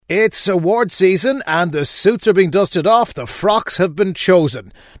It's award season and the suits are being dusted off, the frocks have been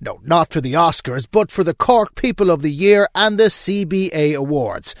chosen. No, not for the Oscars, but for the Cork People of the Year and the CBA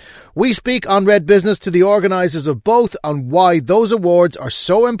Awards. We speak on Red Business to the organisers of both on why those awards are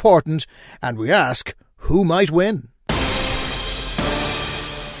so important, and we ask who might win.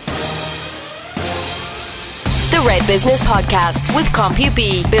 The Red Business Podcast with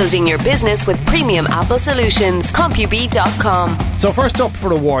CompuB. Building your business with premium Apple solutions. CompuB.com. So first up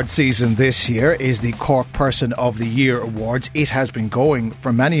for award season this year is the Cork Person of the Year Awards. It has been going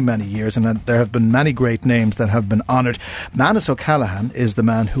for many, many years, and there have been many great names that have been honoured. Manus O'Callaghan is the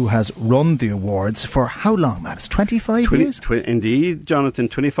man who has run the awards for how long, Manus? 25 years? Indeed, Jonathan,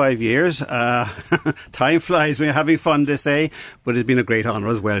 25 years. Time flies when you're having fun, they say, but it's been a great honour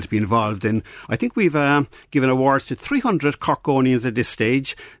as well to be involved in. I think we've given awards to 300 Corkonians at this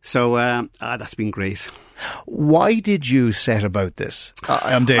stage, so that's been great. Why did you set about this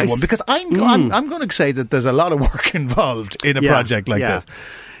on day one? Because I'm going to say that there's a lot of work involved in a project like this.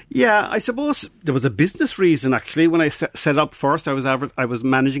 Yeah, I suppose there was a business reason actually. When I set up first, I was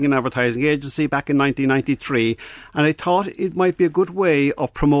managing an advertising agency back in 1993, and I thought it might be a good way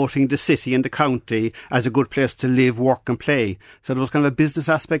of promoting the city and the county as a good place to live, work and play. So there was kind of a business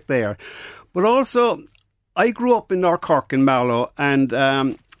aspect there. But also, I grew up in North Cork in Mallow,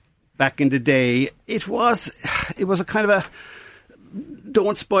 and back in the day, it was a kind of a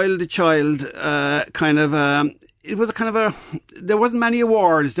don't spoil the child kind of. It was a kind of a. There wasn't many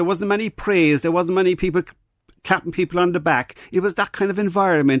awards, there wasn't many praise, there wasn't many people clapping people on the back. It was that kind of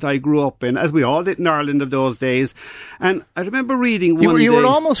environment I grew up in, as we all did in Ireland of those days. And I remember reading you were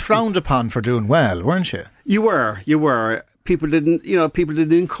almost frowned upon for doing well, weren't you? You were. People didn't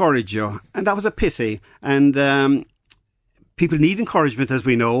encourage you, and that was a pity. And people need encouragement, as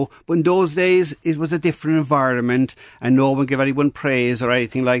we know, but in those days it was a different environment, and no one gave anyone praise or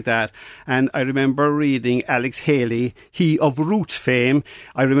anything like that. And I remember reading Alex Healy, he of Roots fame.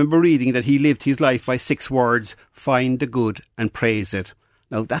 I remember reading that he lived his life by 6 words: find the good and praise it.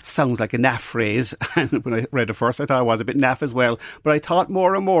 Now, that sounds like a naff phrase, and when I read it first, I thought it was a bit naff as well, but I thought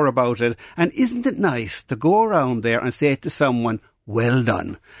more and more about it, and isn't it nice to go around there and say to someone, well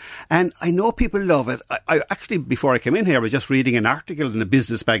done? And I know people love it. I actually, before I came in here, I was just reading an article in a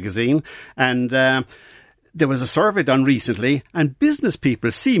business magazine, and there was a survey done recently, and business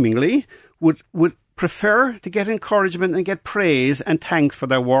people seemingly would prefer to get encouragement and get praise and thanks for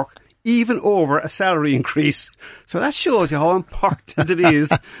their work, even over a salary increase. So that shows you how important it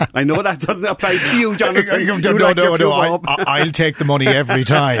is. I know that doesn't apply to you, Jonathan. No. I'll take the money every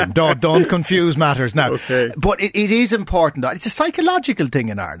time. Don't confuse matters now. Okay. But it is important. It's a psychological thing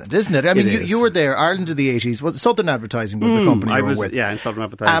in Ireland, isn't it? I mean, you were there, Ireland of the 80s. Southern Advertising was the company you were with. Yeah, in Southern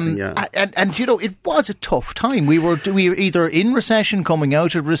Advertising, And you know, it was a tough time. We were either in recession, coming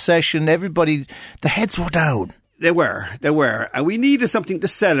out of recession. Everybody, the heads were down. They were. And we needed something to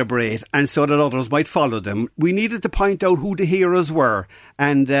celebrate, and so that others might follow them. We needed to point out who the heroes were.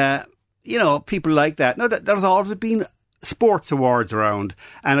 And, people like that. Now, there's always been sports awards around,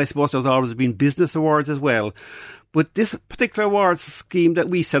 and I suppose there's always been business awards as well. But this particular awards scheme that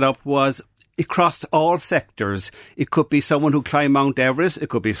we set up it crossed all sectors. It could be someone who climbed Mount Everest. It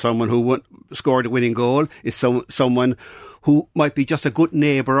could be someone who scored a winning goal. It's someone who might be just a good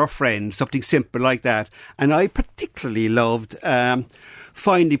neighbour or friend, something simple like that. And I particularly loved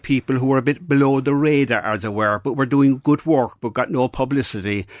finding people who were a bit below the radar, as it were, but were doing good work but got no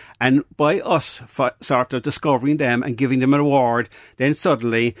publicity. And by us sort of discovering them and giving them an award, then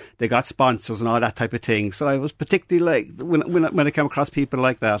suddenly they got sponsors and all that type of thing. So I was particularly when I came across people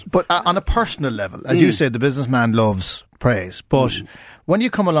like that. But on a personal level, as you said, the businessman loves praise. But when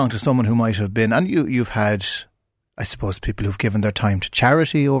you come along to someone who might have been, and you've had, I suppose, people who've given their time to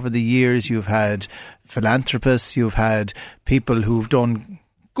charity over the years. You've had philanthropists. You've had people who've done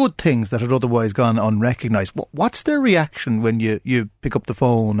good things that had otherwise gone unrecognised. What's their reaction when you pick up the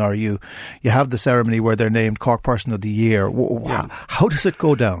phone or you have the ceremony where they're named Cork Person of the Year? How does it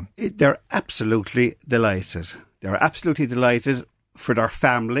go down? They're absolutely delighted. They're absolutely delighted for their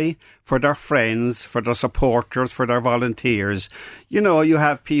family, for their friends, for their supporters, for their volunteers. You know, you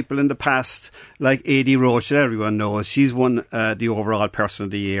have people in the past like Eddie Roche that everyone knows. She's won the overall Person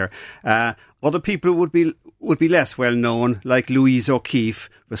of the Year. Other people would be less well known, like Louise O'Keefe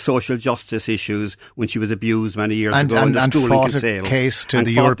for social justice issues when she was abused many years ago in the school in Kinsale. And fought a case to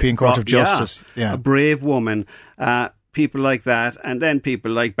the European Court of Justice. Yeah. A brave woman. People like that. And then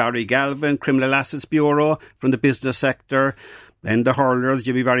people like Barry Galvin, Criminal Assets Bureau from the business sector. Then the hurlers,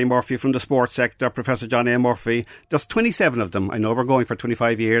 Jimmy Barry Murphy from the sports sector, Professor John A. Murphy. There's 27 of them. I know we're going for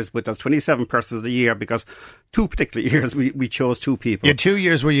 25 years, but there's 27 persons of the year because 2 particular years we chose 2 people. You had 2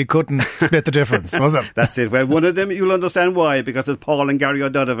 years where you couldn't split the difference, was it? That's it. Well, one of them, you'll understand why, because it's Paul and Gary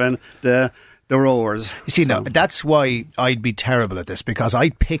O'Donovan, the rowers. You see, now, that's why I'd be terrible at this, because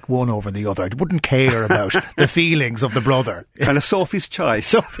I'd pick one over the other. I wouldn't care about the feelings of the brother. Kind of Sophie's choice.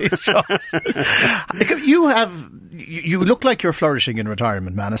 Sophie's choice. You look like you're flourishing in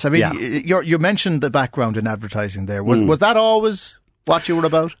retirement, Manus. I mean, you mentioned the background in advertising there. Was that always what you were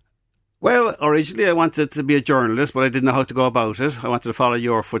about? Well, originally I wanted to be a journalist, but I didn't know how to go about it. I wanted to follow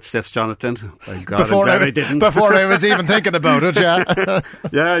your footsteps, Jonathan. By God, before I didn't. Before I was even thinking about it, yeah.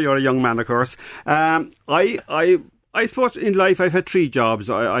 Yeah, you're a young man, of course. I suppose in life I've had 3 jobs.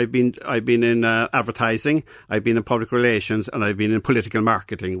 I've been in advertising, I've been in public relations, and I've been in political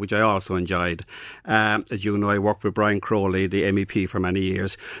marketing, which I also enjoyed. As you know, I worked with Brian Crowley, the MEP, for many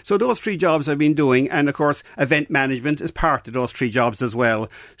years. So those 3 jobs I've been doing, and of course event management is part of those 3 jobs as well.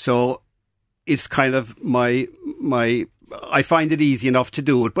 So it's kind of my I find it easy enough to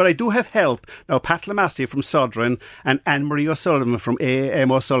do it, but I do have help. Now, Pat Lamassey from Southern and Anne-Marie O'Sullivan from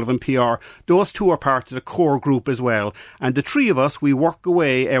A.M. O'Sullivan PR, those 2 are part of the core group as well. And the 3 of us, we work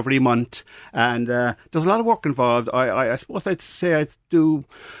away every month, and there's a lot of work involved. I suppose I'd say I do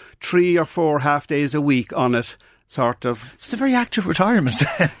 3 or 4 half days a week on it. Sort of. It's a very active retirement.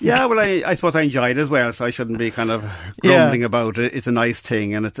 Yeah, well, I suppose I enjoy it as well, so I shouldn't be kind of grumbling about it. It's a nice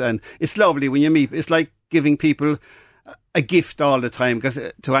thing, and it's lovely when you meet. It's like giving people a gift all the time, because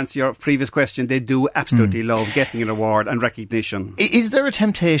to answer your previous question, they do absolutely love getting an award and recognition. Is there a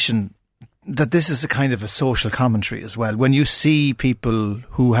temptation that this is a kind of a social commentary as well? When you see people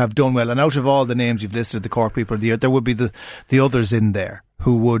who have done well, and out of all the names you've listed, the Cork people of the year, there would be the others in there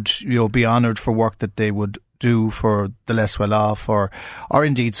who would, be honoured for work that they would do for the less well off, or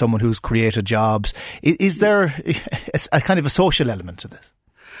indeed someone who's created jobs. Is there a kind of a social element to this?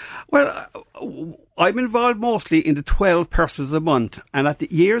 Well, I'm involved mostly in the 12 persons a month, and at the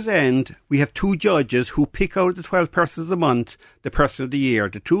year's end we have 2 judges who pick out the 12 persons a month the person of the year.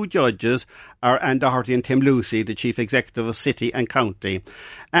 The 2 judges are Anne Doherty and Tim Lucy, the chief executive of City and County.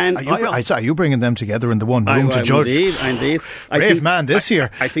 And are you bringing them together in the one room to judge? Indeed. Brave man this year.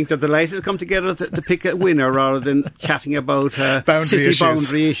 I think they're delighted to come together to pick a winner rather than chatting about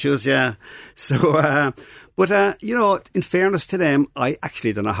boundary issues. Yeah. So, but in fairness to them, I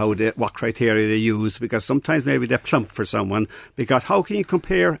actually don't know what criteria they use, because sometimes maybe they plump for someone, because how can you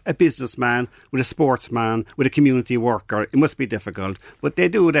compare a businessman with a sportsman, with a community worker? It must be difficult. But they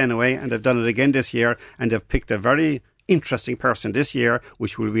do it anyway, and they've done it again this year, and they've picked a very interesting person this year,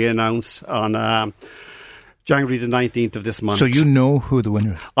 which will be announced on January the 19th of this month. So you know who the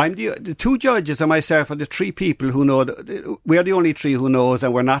winner is? I'm the 2 judges and myself are the 3 people who know. We're the only 3 who knows,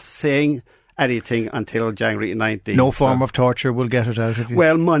 and we're not saying anything until January 19th. No form of torture will get it out of you?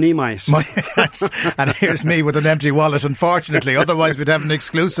 Well, money might. And here's me with an empty wallet, unfortunately. Otherwise we'd have an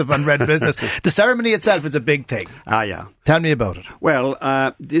exclusive on Red Business. The ceremony itself is a big thing. Yeah. Tell me about it. Well,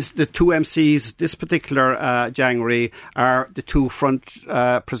 the 2 MCs this particular January are the 2 front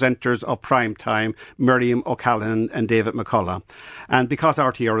presenters of Prime Time, Miriam O'Callaghan and David McCullough. And because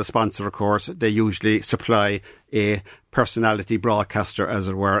RTE are a sponsor, of course, they usually supply a personality broadcaster, as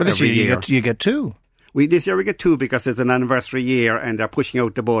it were, every year. You get 2. This year we get 2 because it's an anniversary year and they're pushing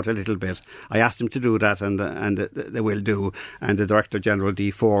out the boat a little bit. I asked them to do that, and they will do. And the Director General,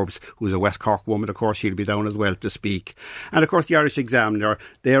 Dee Forbes, who's a West Cork woman, of course, she'll be down as well to speak. And of course the Irish Examiner,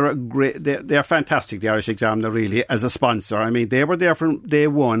 they're fantastic, the Irish Examiner, really, as a sponsor. I mean, they were there from day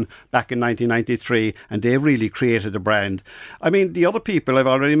one back in 1993, and they really created a brand. I mean, the other people I've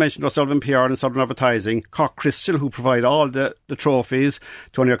already mentioned, O'Sullivan PR and Southern Advertising, Cork Crystal, who provide all the trophies,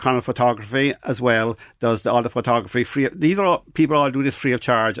 Tony O'Connell Photography as well, does all the photography free. These are all, people all do this free of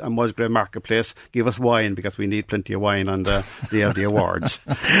charge. And Musgrave Marketplace give us wine, because we need plenty of wine on the awards.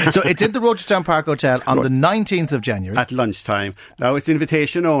 So it's in the Rochestown Park Hotel on the 19th of January at lunchtime. Now it's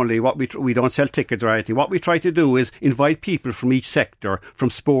invitation only. We don't sell tickets or anything. What we try to do is invite people from each sector, from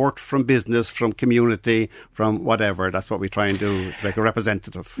sport, from business, from community, from whatever. That's what we try and do, like a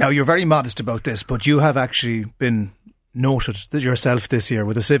representative. Now you're very modest about this, but you have actually been noted yourself this year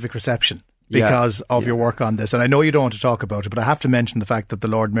with a civic reception. because of your work on this. And I know you don't want to talk about it, but I have to mention the fact that the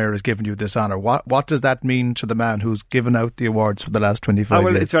Lord Mayor has given you this honour. What does that mean to the man who's given out the awards for the last 25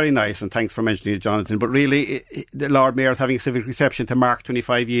 years? It's very nice, and thanks for mentioning it, Jonathan. But really, the Lord Mayor is having a civic reception to mark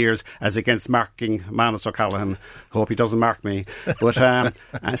 25 years as against marking Manus O'Callaghan. Hope he doesn't mark me. But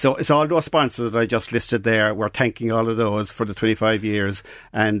so it's all those sponsors that I just listed there. We're thanking all of those for the 25 years.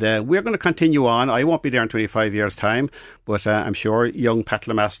 And we're going to continue on. I won't be there in 25 years' time, but I'm sure young Pat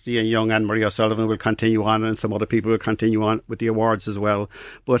Lamasty and young Anne-Marie O'Sullivan will continue on, and some other people will continue on with the awards as well.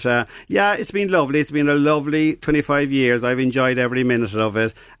 But it's been lovely. It's been a lovely 25 years. I've enjoyed every minute of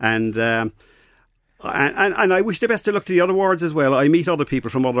it. And I wish the best of luck to the other awards as well. I meet other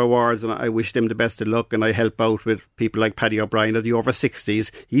people from other awards and I wish them the best of luck, and I help out with people like Paddy O'Brien of the over 60s.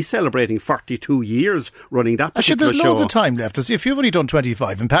 He's celebrating 42 years running that particular there's show. Loads of time left. If you've only done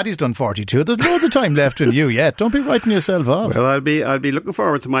 25 and Paddy's done 42, there's loads of time left in you yet. Don't be writing yourself off. Well, I'll be looking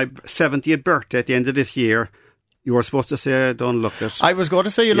forward to my 70th birthday at the end of this year. You were supposed to say don't look it. I was going to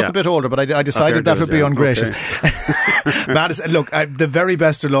say you look a bit older, but I decided that would be ungracious. Okay. Manus, look, the very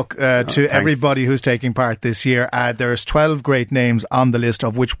best of luck to everybody who's taking part this year. There's 12 great names on the list,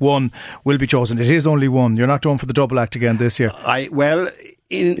 of which one will be chosen. It is only one. You're not going for the double act again this year.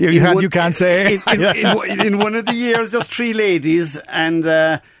 You can't say. In one of the years, there's 3 ladies,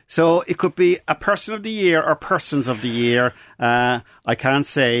 and so it could be a person of the year or persons of the year. I can't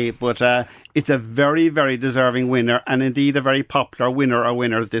say, but it's a very, very deserving winner, and indeed a very popular winner or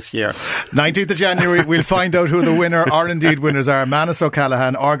winners this year. 19th of January, we'll find out who the winner or indeed winners are. Manus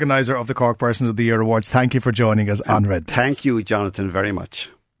O'Callaghan, organiser of the Cork Person of the Year Awards. Thank you for joining us on Red Business. Thank you, Jonathan, very much.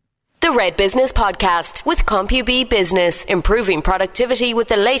 The Red Business Podcast with CompuB Business. Improving productivity with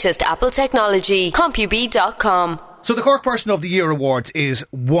the latest Apple technology. CompuB.com. So the Cork Person of the Year Awards is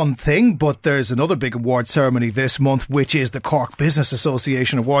one thing, but there's another big award ceremony this month, which is the Cork Business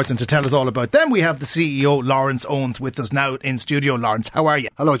Association Awards. And to tell us all about them, we have the CEO, Lawrence Owens, with us now in studio. Lawrence, how are you?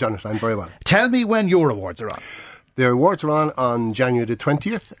 Hello, Jonathan. I'm very well. Tell me when your awards are on. The awards are on January the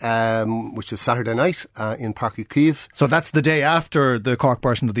 20th, which is Saturday night in Park Kiev. So that's the day after the Cork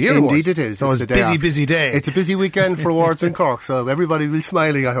Person of the Year Awards. Indeed it is. So it's a busy day. It's a busy weekend for awards in Cork, so everybody will be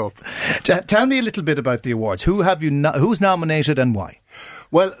smiling, I hope. Tell me a little bit about the awards. Who's nominated and why?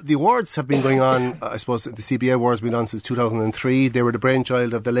 Well, the awards have been going on, I suppose the CBA awards have been on since 2003. They were the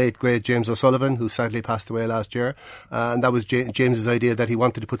brainchild of the late, great James O'Sullivan, who sadly passed away last year. And that was James's idea, that he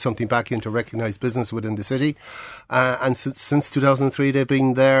wanted to put something back in to recognise business within the city. And since 2003, they've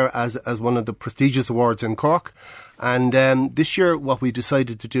been there as one of the prestigious awards in Cork. And this year, what we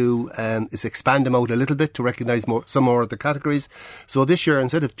decided to do is expand them out a little bit to recognise some more of the categories. So this year,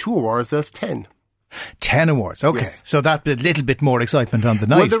 instead of 2 awards, there's 10. 10 awards, okay. Yes. So that's a little bit more excitement on the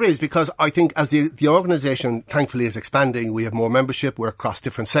night. Well, there is, because I think as the organisation thankfully is expanding, we have more membership, we're across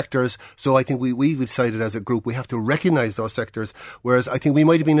different sectors, so I think we decided as a group we have to recognise those sectors, whereas I think we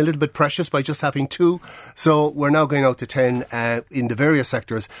might have been a little bit precious by just having 2, so we're now going out to 10 in the various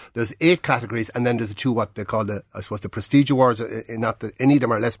sectors. There's 8 categories, and then there's the 2 what they call the Prestige Awards. Not that any of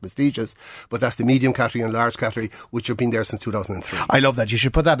them are less prestigious, but that's the medium category and large category, which have been there since 2003. I love that. You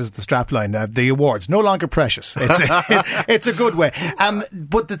should put that as the strapline. The awards no longer precious. It's a good way.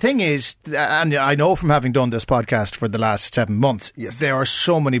 But the thing is, and I know from having done this podcast for the last 7 months, yes, there are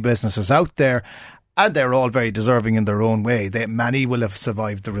so many businesses out there, and they're all very deserving in their own way. Many will have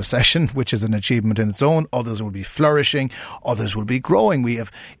survived the recession, which is an achievement in its own. Others will be flourishing. Others will be growing. We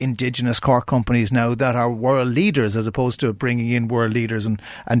have indigenous Cork companies now that are world leaders, as opposed to bringing in world leaders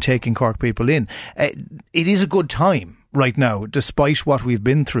and taking Cork people in. It is a good time right now, despite what we've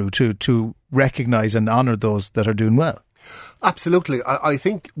been through, to recognise and honour those that are doing well. Absolutely. I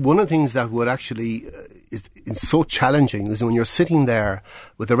think one of the things that would actually is so challenging is when you're sitting there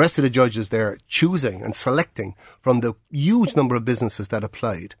with the rest of the judges there choosing and selecting from the huge number of businesses that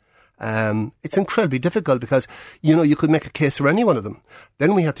applied. It's incredibly difficult because, you could make a case for any one of them.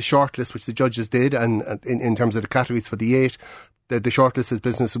 Then we had the shortlist, which the judges did, and in terms of the categories for the 8, the shortlisted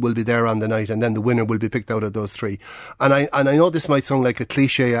businesses will be there on the night, and then the winner will be picked out of those 3. And I know this might sound like a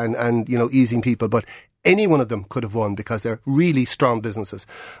cliche and easing people, but any one of them could have won because they're really strong businesses.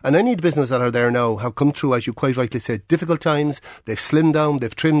 And any of the businesses that are there now have come through, as you quite rightly said, difficult times. They've slimmed down,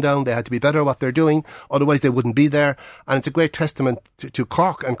 they've trimmed down, they had to be better at what they're doing, otherwise they wouldn't be there. And it's a great testament to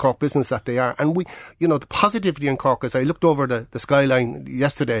Cork and Cork business that they are. And the positivity in Cork, as I looked over the skyline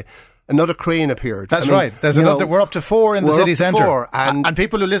yesterday, another crane appeared. That's right. There's another. We're up to 4 in the city centre. And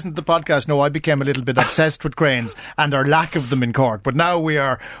people who listen to the podcast know I became a little bit obsessed with cranes and our lack of them in Cork. But now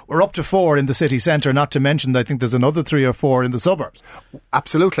we're up to 4 in the city centre, not to mention I think there's another 3 or 4 in the suburbs.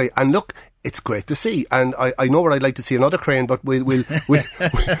 Absolutely. And look, it's great to see. And I know where I'd like to see another crane, but we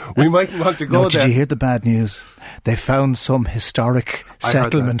might want to go there. Did you hear the bad news? They found some historic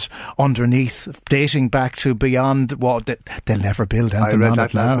settlement underneath, dating back to beyond what they'll never build anything on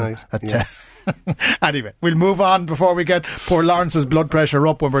it now. Last night. Anyway, we'll move on before we get poor Lawrence's blood pressure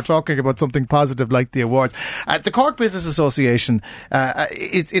up when we're talking about something positive like the awards. The Cork Business Association,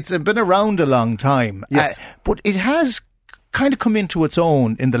 it's been around a long time, yes. But it has kind of come into its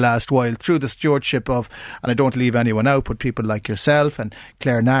own in the last while through the stewardship of, and I don't leave anyone out, but people like yourself and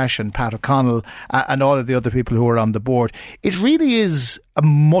Claire Nash and Pat O'Connell and all of the other people who are on the board. It really is a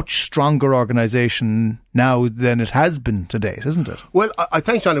much stronger organisation now than it has been to date, isn't it? Well, I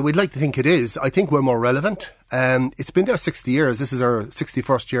think, John, we'd like to think it is. I think we're more relevant. It's been there 60 years. This is our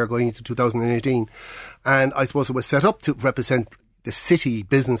 61st year going into 2018. And I suppose it was set up to represent the city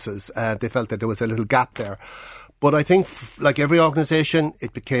businesses. They felt that there was a little gap there. But I think, like every organisation,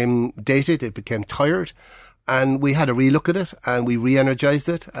 it became dated, it became tired, and we had a relook at it and we re-energised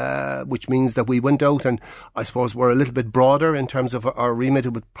it, which means that we went out and I suppose we're a little bit broader in terms of our remit.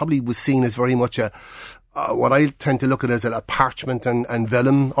 It probably was seen as very much what I tend to look at as a parchment and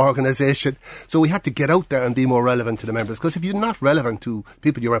vellum organisation. So we had to get out there and be more relevant to the members, because if you're not relevant to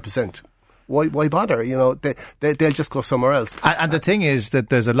people you represent, why bother? You know, they'll just go somewhere else. And the thing is that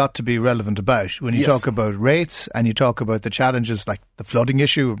there's a lot to be relevant about when you talk about rates and you talk about the challenges like the flooding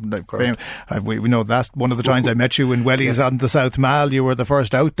issue. We know that's one of the times I met you in Wellies on the South Mall. You were the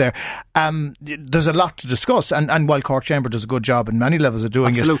first out there. There's a lot to discuss, and while Cork Chamber does a good job in many levels of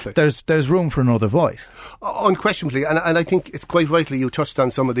doing it, there's room for another voice. Unquestionably, and I think it's quite rightly you touched on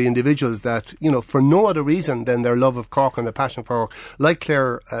some of the individuals that, you know, for no other reason than their love of Cork and the passion for Cork, like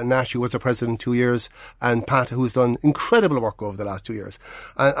Claire Nash, who was a president in 2 years, and Pat, who's done incredible work over the last 2 years.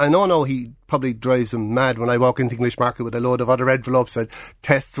 I know he probably drives him mad when I walk into English Market with a load of other envelopes and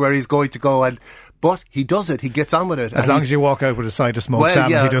tests where he's going to go, but he does it, he gets on with it. As long as you walk out with a side of smoked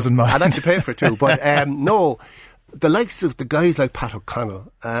salmon, he doesn't mind. I'd like to pay for it too, but no, the likes of the guys like Pat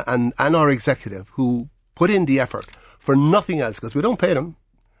O'Connell and our executive who put in the effort for nothing else, because we don't pay them.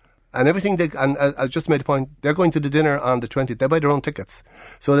 And everything and I just made a point, they're going to the dinner on the 20th. They buy their own tickets.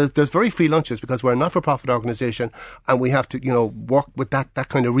 So there's very free lunches, because we're a not-for-profit organisation and we have to, you know, work with that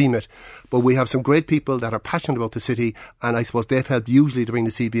kind of remit. But we have some great people that are passionate about the city, and I suppose they've helped hugely to bring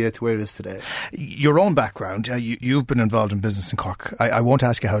the CBA to where it is today. Your own background, you've been involved in business in Cork. I won't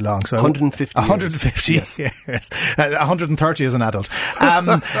ask you how long. So 150 years. 150 years. 130 as an adult.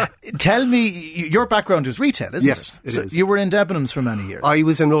 Tell me, your background is retail, isn't it? Yes, it is. You were in Debenhams for many years. I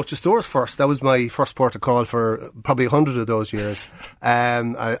was in Roche's Stores first. That was my first port of call for probably 100 of those years.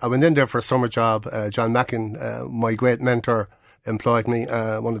 I went in there for a summer job. John Mackin, my great mentor, employed me,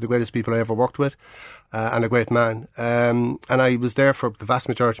 one of the greatest people I ever worked with, and a great man. And I was there for the vast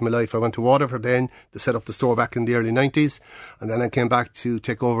majority of my life. I went to Waterford then to set up the store back in the early 90s, and then I came back to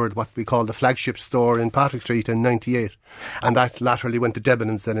take over what we call the flagship store in Patrick Street in 98, and that laterally went to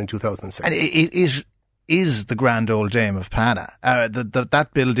Debenhams then in 2006. And it is the grand old dame of Pana. That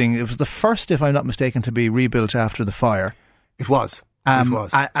building, it was the first, if I'm not mistaken, to be rebuilt after the fire. It was.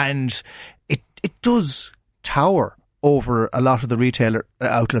 And it does tower over a lot of the retailer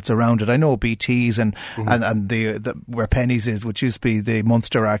outlets around it. I know BT's and the where Penny's is, which used to be the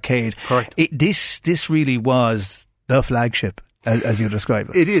Munster Arcade. Correct. This really was the flagship, as you describe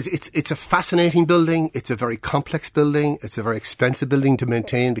it. It is. It's a fascinating building. It's a very complex building. It's a very expensive building to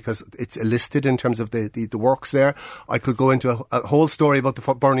maintain because it's listed in terms of the works there. I could go into a whole story about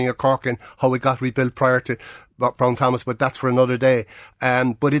the burning of Cork and how it got rebuilt prior to Brown Thomas, but that's for another day.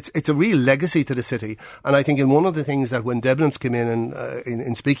 But it's a real legacy to the city. And I think in one of the things that when Debenhams came in and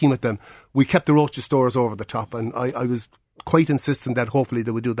in speaking with them, we kept the Roche's Stores over the top, and I was quite insistent that hopefully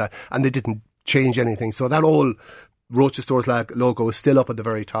they would do that, and they didn't change anything. So that whole Roche's Stores logo is still up at the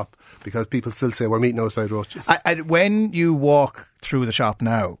very top because people still say we're meeting outside Roche's. And when you walk through the shop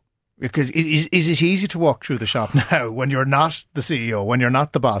now, because is it easy to walk through the shop now when you're not the CEO, when you're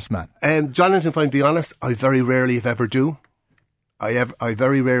not the boss man? Jonathan, if I'm being honest, I very rarely if ever do. I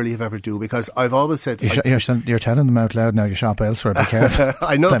very rarely if ever do, because I've always said... You're telling them out loud now you shop elsewhere, be careful.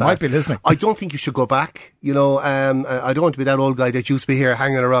 I know they that. might be listening. I don't think you should go back. You know, I don't want to be that old guy that used to be here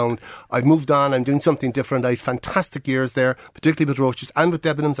hanging around. I've moved on. I'm doing something different. I had fantastic years there, particularly with Roche's and with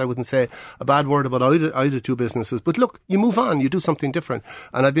Debenhams. I wouldn't say a bad word about either two businesses. But look, you move on. You do something different.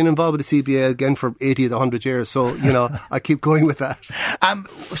 And I've been involved with the CBA again for 80 of the 100 years. So, you know, I keep going with that.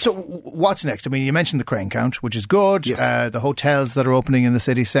 So what's next? I mean, you mentioned the crane count, which is good. Yes. The hotels that are opening in the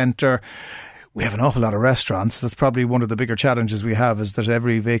city centre. we have an awful lot of restaurants. That's probably one of the bigger challenges we have, is that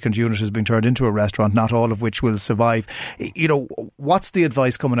every vacant unit is being turned into a restaurant, not all of which will survive. You know, what's the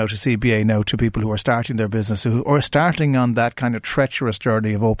advice coming out of CBA now to people who are starting their business, who are starting on that kind of treacherous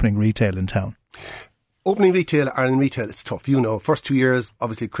journey of opening retail in town? Opening retail or in retail, it's tough. You know, first 2 years,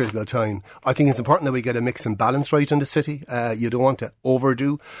 obviously critical time. I think it's important that we get a mix and balance right in the city. You don't want to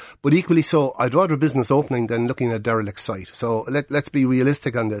overdo. But equally so, I'd rather a business opening than looking at a derelict site. So let's be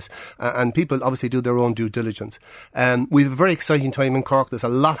realistic on this. And people obviously do their own due diligence. We have a very exciting time in Cork. There's a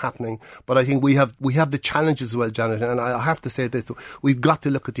lot happening. But I think we have the challenges as well, Jonathan. And I have to say this, we've got to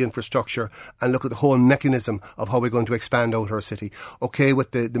look at the infrastructure and look at the whole mechanism of how we're going to expand out our city. Okay,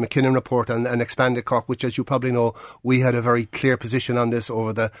 with the McKinnon report and expanded Cork, which, as you probably know, we had a very clear position on this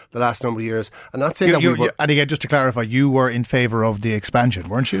over the last number of years. I'm not saying that we were... And again, just to clarify, you were in favour of the expansion,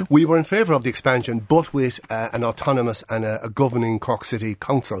 weren't you? We were in favour of the expansion, but with an autonomous and a governing Cork City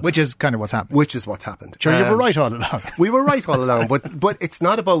Council. Which is kind of what's happened. Which is what's happened. Sure, you were right all along. We were right all along, but it's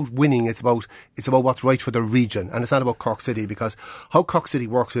not about winning, it's about what's right for the region, and it's not about Cork City, because how Cork City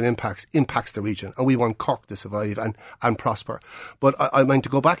works and impacts the region, and we want Cork to survive and prosper. But I mean, to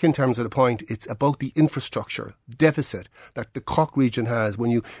go back in terms of the point, it's about the infrastructure deficit that the Cork region has.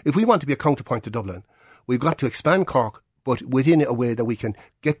 If we want to be a counterpoint to Dublin, we've got to expand Cork, but within a way that we can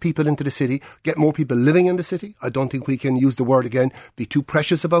get people into the city, get more people living in the city. I don't think we can use the word again, be too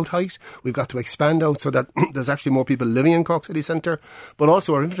precious about height. We've got to expand out so that there's actually more people living in Cork City Centre, but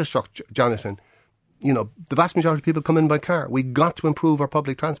also our infrastructure, Jonathan. You know, the vast majority of people come in by car. We got to improve our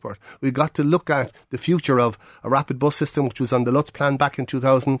public transport. We got to look at the future of a rapid bus system, which was on the Lutz plan back in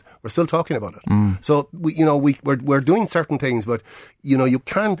 2000. We're still talking about it. So we're doing certain things, but you know, you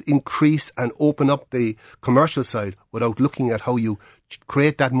can't increase and open up the commercial side without looking at how you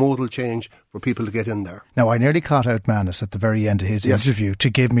create that modal change for people to get in there. Now, I nearly caught out Manus at the very end of his interview to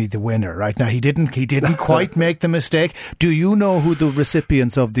give me the winner. Right now, he didn't quite make the mistake. Do you know who the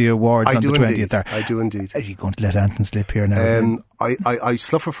recipients of the awards on the 20th are? I do indeed. Are you going to let Anthony slip here now? I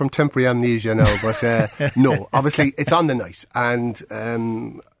suffer from temporary amnesia now, but no, obviously it's on the night,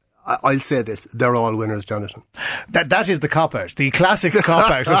 and I'll say this, they're all winners, Jonathan. That is the cop-out, the classic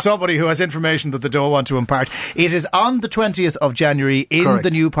cop-out of somebody who has information that they don't want to impart. It is on the 20th of January in Correct.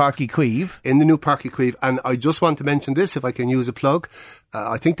 the new Park y Cuivre. In the new Park y Cuivre, and I just want to mention this, if I can use a plug.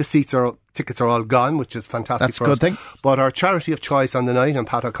 I think the tickets are all gone, which is fantastic. That's a good thing. But our charity of choice on the night, and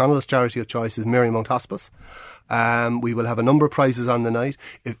Pat O'Connell's charity of choice, is Marymount Hospice. We will have a number of prizes on the night.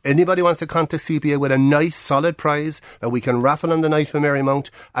 If anybody wants to contact CBA with a nice solid prize that we can raffle on the night for Marymount,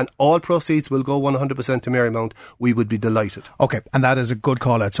 and all proceeds will go 100% to Marymount, we would be delighted. Okay, and that is a good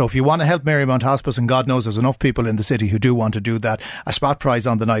call out. So if you want to help Marymount Hospice, and God knows there's enough people in the city who do want to do that, a spot prize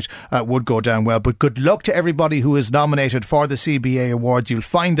on the night would go down well. But good luck to everybody who is nominated for the CBA Awards. You'll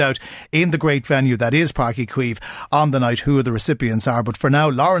find out in the great venue that is Park y Cuivre on the night who the recipients are. But for now,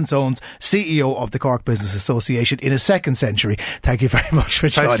 Lawrence Owens, CEO of the Cork Business Association, in a second century. Thank you very much for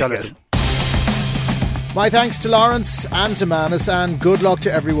joining us. My thanks to Lawrence and to Manus, and good luck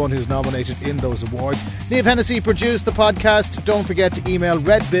to everyone who's nominated in those awards. Niamh Hennessy produced the podcast. Don't forget to email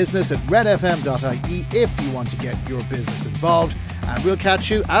redbusiness@redfm.ie if you want to get your business involved, and we'll catch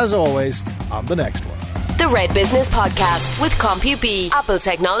you as always on the next one. The Red Business Podcast with CompuB, Apple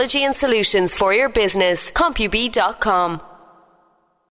technology and solutions for your business. CompuB.com.